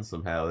as sand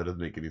somehow. That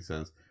doesn't make any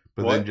sense.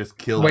 But then What? just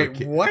kill Wait, the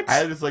kid. what?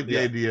 I just like the Yeah.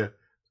 idea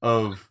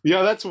of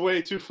Yeah, that's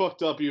way too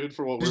fucked up even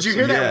for what we're Did you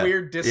saying. hear Yeah, that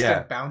weird distant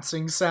yeah.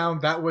 bouncing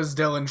sound? That was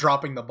Dylan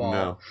dropping the ball.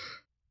 no.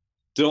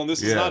 Dylan,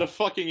 this is Yeah. not a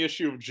fucking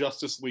issue of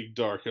Justice League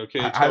Dark, okay?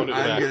 I'm Tone it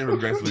back. getting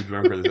progressively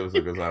drunk as this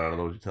episode goes on. I don't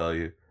know what to tell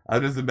you.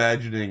 I'm just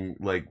imagining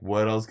like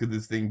what else could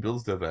this thing build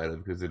stuff out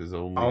of, because it is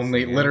only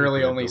sand. Literally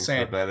It could only build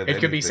sand. stuff out of It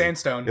could be anything.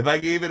 sandstone. If I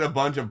gave it a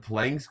bunch of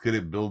planks, could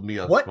it build me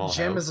a What small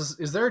gem house?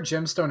 is there a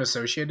gemstone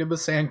associated with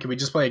sand? Can we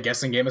just play a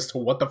guessing game as to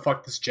what the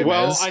fuck this gem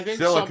Well, is? I think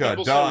some Silica,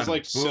 people said it was done.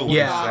 like Boom. silicon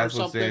Yeah. or That's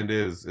what something. sand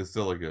is. It's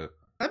silica.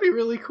 That'd be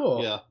really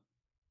cool. Yeah.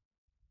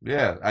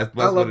 Yeah, that's I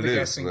what love it the is.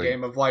 guessing Like,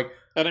 game of like,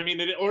 And I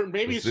mean, or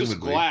maybe it's just Assumedly.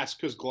 glass,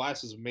 because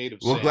glass is made of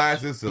well, sand.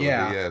 glass is silica.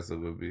 Yeah. Yeah, so it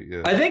would be.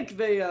 Yeah. I think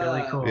they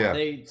Really cool. Yeah.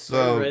 they started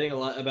So- writing a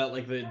lot about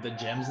like the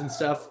gems and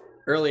stuff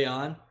early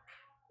on,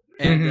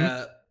 and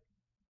Mhm.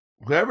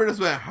 Whoever just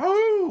went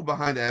ho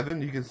behind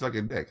Evan, you can suck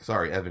a dick.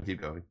 Sorry, Evan,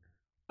 keep going.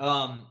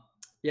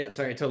 Yeah,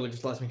 sorry, I totally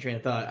just lost my train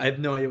of thought. I have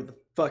no idea what the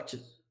fuck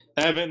just.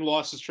 Evan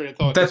lost his train of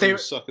thought that because he they.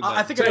 was sucking I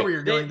that think I know dick. where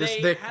you're They-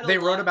 going. they had a They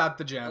wrote lot- about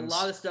the A gems.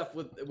 lot of stuff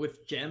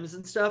with gems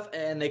and stuff,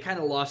 and they kind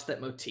of lost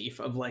that motif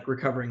of like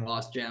recovering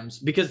lost gems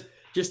because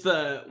just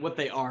what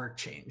they are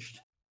changed.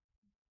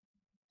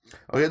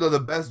 Oh yeah, no, the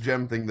best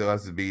gem thing though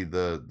has to be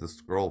the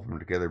scroll from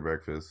Together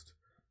Breakfast,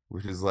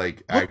 which is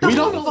like What actually We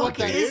don't know fuck what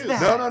that is.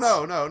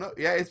 No.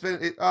 Yeah, it's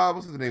been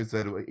what's his name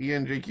said?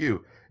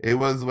 ENJQ. It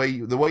was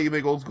the way you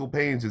make old school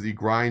paints is you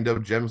grind up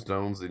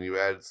gemstones and you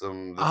add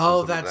some. Oh,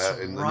 some that's of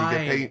that, and then you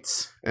get paint.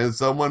 right. And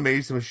someone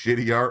made some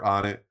shitty art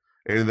on it,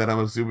 and then I'm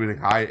assuming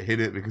I hit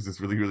it because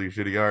it's really really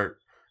shitty art.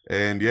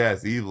 And yeah,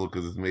 it's evil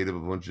because it's made of a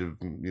bunch of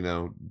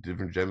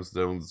different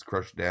gemstones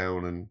crushed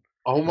down and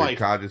Oh my!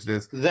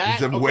 consciousness.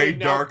 That It's a way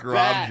darker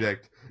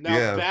object. Now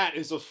Yeah. that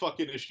is a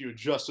fucking issue of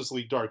Justice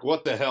League Dark.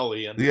 What the hell,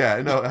 Ian? Yeah,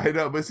 no, I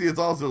know, but see, it's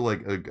also like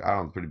I don't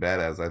know, it's pretty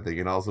badass, I think,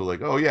 and also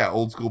like, oh yeah,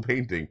 old school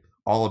painting,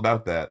 all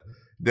about that.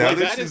 Now Like,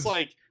 this that is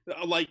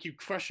like you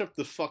crush up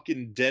the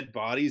fucking dead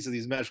bodies of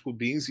these magical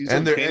beings. Using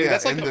and painting.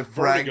 That's like and a the Vertigo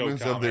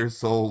fragments of comic. their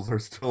souls are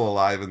still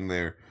alive in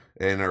there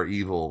and are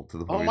evil to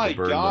the point Oh to my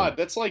burn god,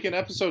 that's like an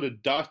episode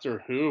of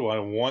Doctor Who. I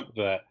want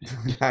that.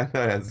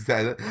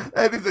 them.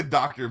 That is a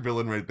doctor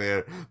villain right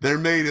there. They're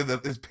made of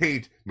this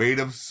paint made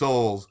of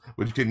souls,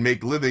 which can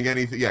make living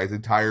anything. Yeah, it's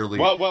entirely.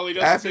 Well, he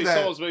doesn't after say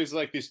that- souls, but he's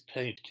like, this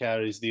paint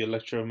carries the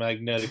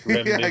electromagnetic Yeah,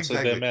 remnants of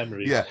exactly. their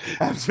memories. Yeah,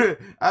 after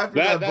that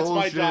That's my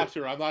bullshit.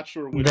 doctor. I'm not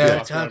sure which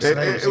That doctor. I'm touch It,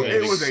 those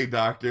saying. it was a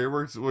doctor.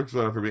 Works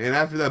well for me. And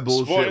after that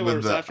bullshit with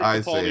Spoilers, the after eye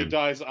Capaldi sand,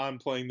 dies, I'm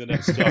playing the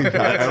next I, doctor.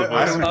 That's the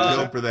I voice would actor.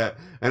 kill for that.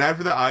 And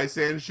after the eye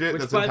sand shit, Which,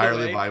 that's by the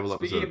entirely way, a viable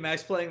speaking episode. of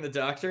Max playing the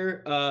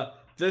Doctor,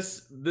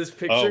 this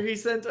picture Oh. he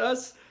sent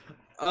us.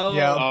 Oh,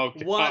 Yeah. Oh,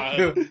 what?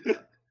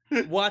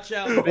 God. Watch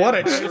out, What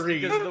a vampires,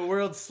 treat. because the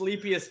world's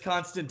sleepiest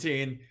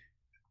Constantine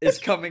is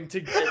coming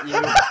to get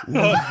you.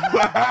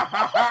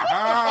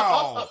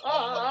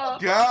 Wow!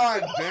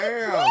 God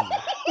damn!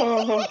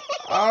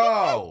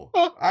 Oh,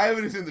 I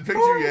haven't seen the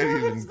picture yet.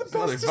 Even That's the best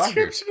motherfucker.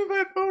 description of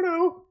that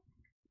photo.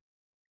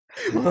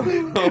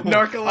 I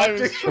Narcoleptic,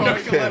 was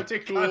trying to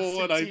narcoleptic be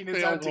cool and I Constantine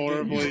is out failed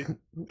to get you. horribly.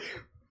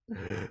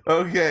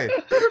 Okay,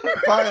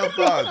 final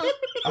thoughts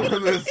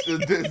on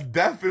this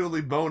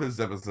definitely bonus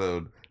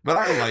episode, but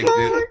I liked Oh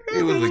it. my God,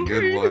 It was a that's good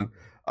great. one.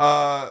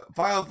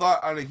 Final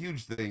thought on a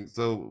huge thing.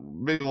 So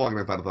maybe longer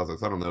than final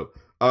thoughts. I don't know.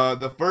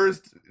 The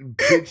first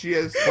bitchy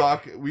as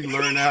fuck. We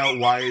learn out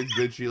why it's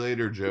bitchy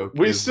later joke.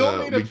 We is, still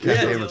need a we can't Yeah,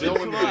 name picture it. of Dylan,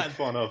 Dylan come on. make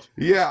fun of.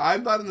 Yeah,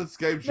 I'm not in the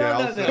Skype chat.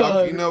 No, I'll say-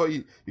 no. you know what?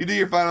 You do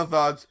your final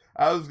thoughts.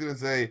 I was gonna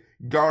say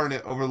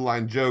Garnet over the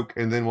line joke,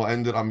 and then we'll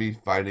end it on me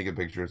finding a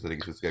picture so they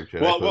can just Skype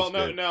chat. I post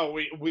Skype. No,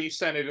 we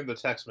sent it in the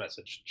text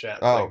message chat.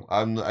 Oh,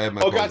 thing. I have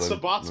my. Oh phone god, on-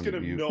 Sabat's on gonna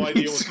have mute. no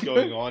idea what's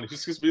going on.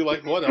 He's just gonna be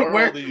like, "What are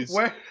all these?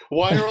 Why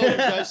are all you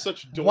guys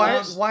such dorks?"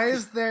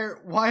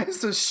 Why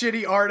is a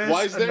shitty artist,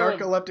 Why is a there a-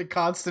 narcoleptic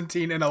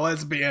Constantine, and a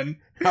lesbian?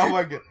 Oh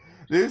my god,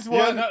 this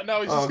Yeah, one.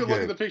 no, he's just gonna look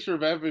Okay. at the picture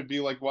of Evan and be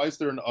like, "Why is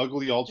there an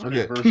ugly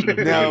alternate Okay. version of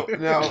Now, me?"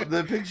 now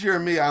the picture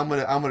of me, I'm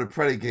gonna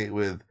predicate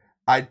with.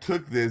 I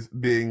took this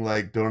being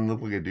like, don't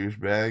look like a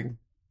douchebag,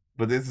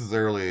 but this is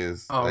early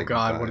as. Oh I can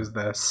god, find. what is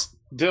this?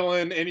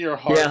 Dylan, in your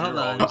heart, Yeah, hold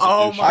you're on. always a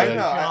Oh my I douchebag.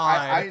 know.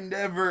 God. I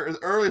never. The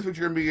earliest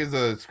picture of me is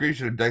a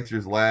screenshot of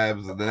Dexter's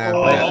Labs, and then after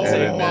Oh, that, I'll Ed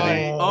take and that.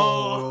 Eddie.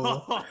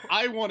 Oh,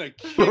 I want to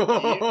kick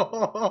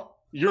you.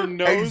 Your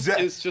nose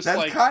is just That's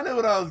like kind of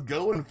what I was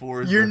going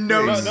for. is Your the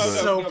nose face, no, is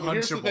but- so but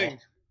here's the punchable. thing.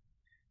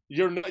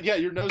 Your nose God,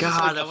 is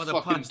I like wanna a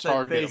fucking punch that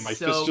target, and face my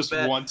so fist just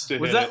bad. wants to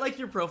was hit that it. like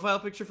your profile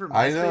picture for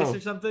I know. MySpace or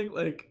something?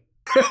 Like,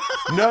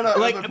 No,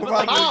 like, the but profile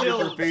like picture still,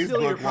 for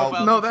still your Facebook. Well,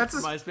 profile No, picture that's for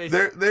a- MySpace.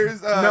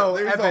 there's No,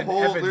 there's Evan, a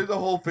whole Evan. there's a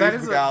whole Facebook That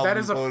is a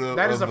album photo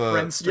of,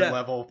 Friendster Yeah.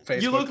 level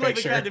Facebook you look like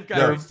picture. the kind of guy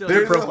No, who still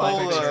there's your a profile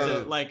whole, picture uh,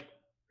 to, like.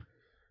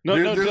 No,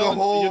 there's a Dylan,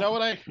 whole you know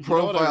what I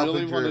profile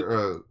really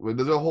picture. wanted.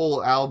 There's a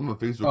whole album of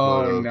Facebook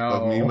Oh, photos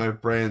of me and no. my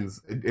friends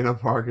in a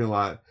parking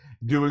lot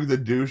doing the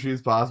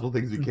douchiest possible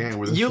things you can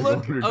with a You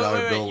look- $100 oh,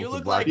 wait, bill you with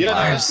look black like- Yeah, I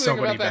the have best so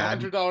thing many about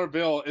that bad. $100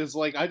 bill is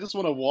like I just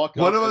want to walk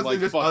One up of us and like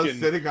is just fucking us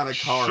sitting on a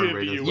car shiv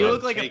right you as You well.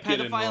 look like a Take it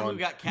and pedophile who run.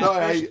 got No,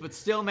 catfished, I- but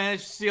still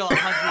managed to steal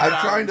 $100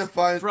 I'm trying to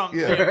find. from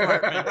Yeah. the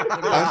apartment.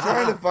 I'm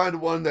trying to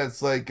find one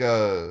that's like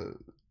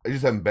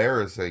just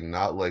embarrassing,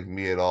 not like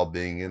me at all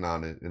being in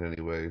on it in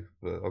any way.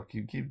 But I'll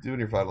keep doing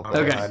your final thoughts.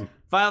 Okay.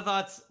 Final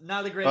thoughts.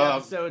 Not a great Um,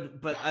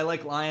 episode, but I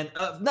like Lion.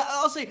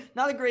 I'll say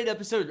not a great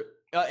episode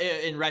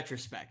in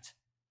retrospect.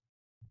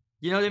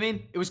 You know what I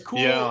mean? It was cool.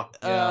 Yeah,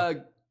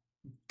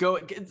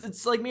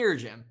 It's like Mirror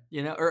Gym,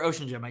 you know, or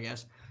Ocean Gym, I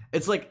guess.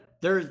 It's like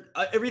there's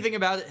everything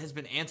about it has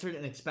been answered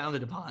and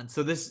expounded upon.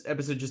 So this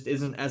episode just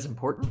isn't as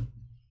important.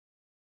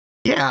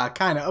 Yeah,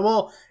 kind of.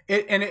 Well,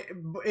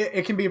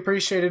 it can be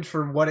appreciated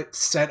for what it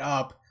set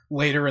up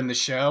later in the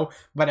show,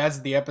 but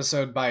as the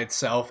episode by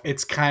itself,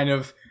 it's kind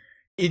of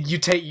you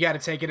got to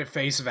take it at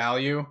face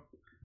value.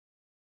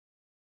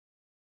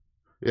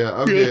 Yeah,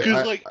 okay.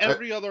 Because like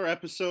every other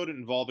episode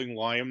involving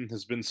Lion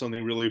has been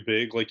something really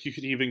big. Like you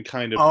could even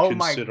kind of Oh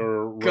my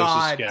consider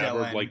God, Rosa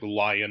Scabbard Dylan. like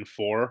Lion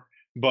 4,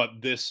 but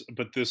this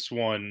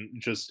one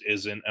just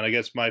isn't. And I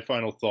guess my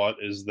final thought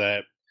is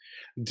that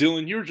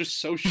Dylan, you're just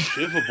so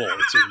shivable.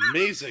 It's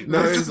amazing.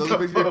 No, This it's is the the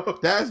picture. photo.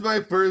 That's my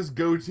first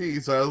goatee,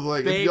 so I was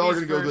like, if y'all are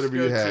gonna Baby's go with whatever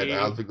you first had, goatee.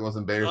 I'll pick the most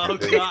embarrassing Oh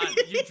thing. god,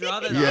 you draw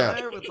that Yeah. on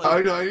there with I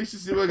like know. I need to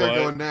see what I got What?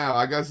 going now.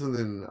 I got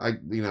something.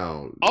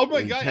 Oh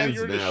my god, yeah, intense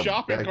you're in a now.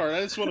 shopping Back- cart.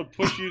 I just want to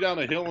push you down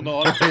a hill into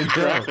I oncoming know.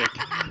 traffic.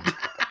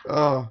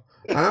 Oh,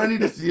 I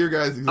need to see your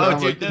guys. Oh,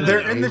 dude,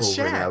 they're in the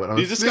chat.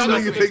 You just got assuming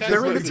us you in the think text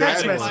They're in the this text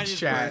is Mine message is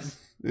chat. first.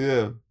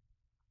 Yeah.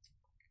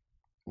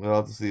 Well, I'll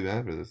have to see them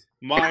after this.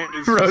 Mine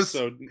is Rose- just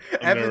so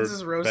Evans nerd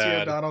is Rosie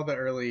bad. O'Donnell the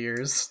early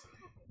years.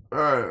 All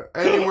right.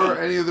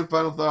 Any other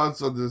final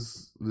thoughts on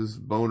this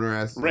boner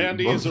ass?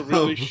 Randy is a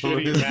really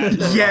shitty Matt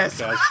Murdock Yes.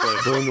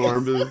 cosplay. Bone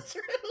armpits.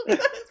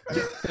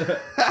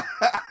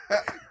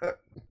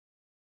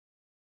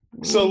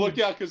 So look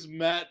out, because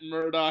Matt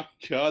Murdock,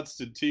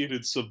 Constantine,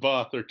 and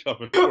Sabath are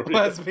coming for you.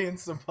 Lesbian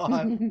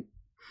Saban.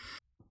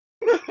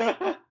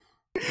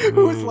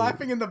 Who is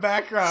laughing in the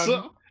background?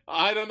 So,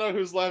 I don't know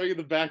who's laughing in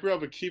the background,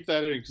 but keep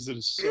that in because it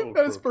is so.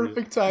 That is appropriate.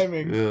 perfect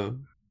timing. Yeah.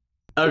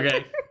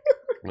 Okay.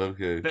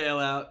 Okay. Bail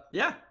out.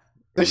 Yeah.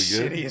 The Are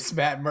we good? shittiest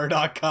Matt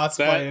Murdock cosplay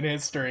That- in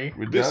history.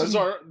 We're This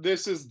done?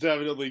 is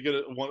definitely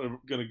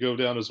gonna go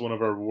down as one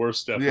of our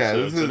worst episodes. Yeah,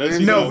 this is- and as this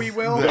you No, know, we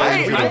will. the-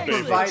 I, we I will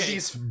provide okay.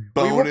 these. We will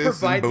Bonus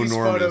provide and these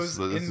bonormous, photos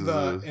but this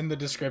is in the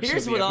description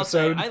Here's of the what I'll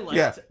say. episode. I liked.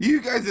 Yeah,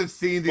 you guys have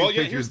seen these Well,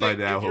 yeah, pictures here's the by thing.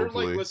 now, If you're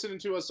hopefully. like listening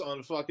to us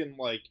on fucking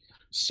like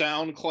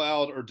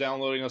SoundCloud or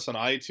downloading us on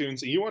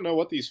iTunes, and you want to know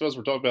what these photos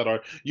we're talking about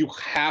are, you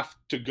have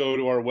to go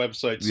to our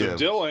website. So Yeah.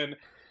 Dylan,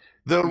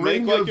 The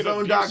make like an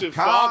abusive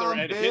father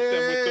and hit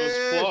them with those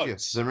bitch! plugs.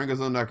 Yes,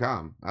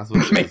 theringozone.com. That's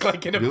what it Make is.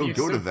 like an Go to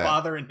abusive that.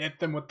 father and hit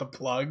them with the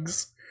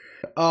plugs.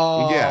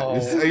 Oh, Yeah,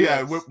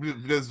 yeah.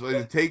 yes.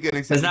 Just take an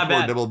extended not cord,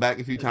 bad. double back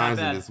a few It's not times,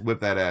 and bad. just whip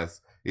that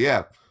ass.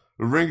 Yeah,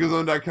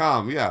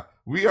 ringozone.com. Yeah,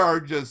 we are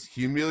just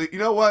humiliating. You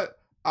know what?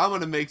 I'm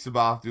gonna make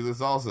Sabath do this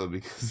also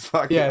because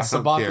fuck Yeah, it, I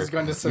don't Sabath care. is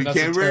going to We send us a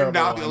can't. We're terrible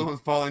not the one. only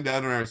ones falling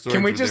down on our swords.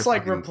 Can we with just their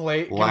like fucking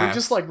replace? Can we laughs.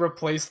 just like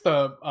replace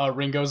the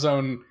Ringo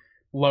Zone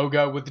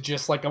logo with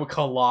just like a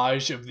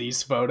collage of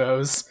these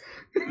photos?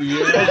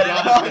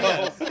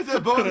 Yeah, it's a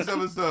bonus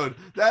episode.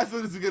 That's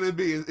what it's gonna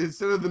be.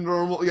 Instead of the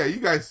normal, yeah, you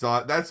guys saw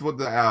it. That's what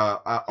the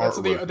art. That's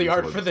the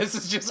art for this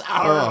is just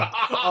our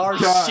our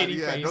God, shitty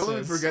yeah, faces. don't let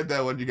me forget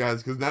that one, you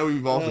guys, because now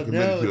we've also Oh,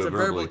 committed no, to it's it a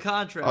verbal verbally.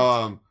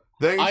 contract.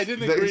 Thanks. I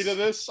didn't agree to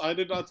this. I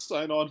did not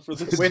sign on for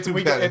this.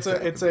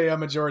 It's a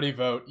majority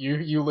vote.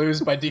 You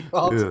lose by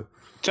default. Yeah.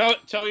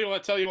 Tell you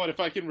what. If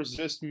I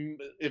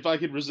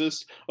can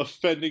resist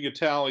offending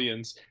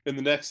Italians in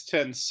the next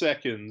 10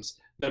 seconds,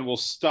 then we'll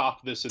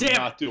stop this and Damn.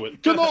 not do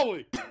it.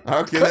 Cannoli!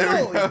 Okay, there we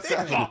Holy go.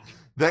 damn.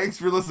 Thanks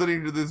for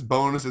listening to this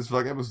bonus as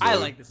fuck episode. I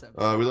like this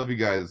episode. We love you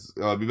guys.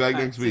 Be back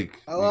next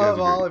week. I You love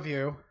guys are all great. of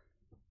you.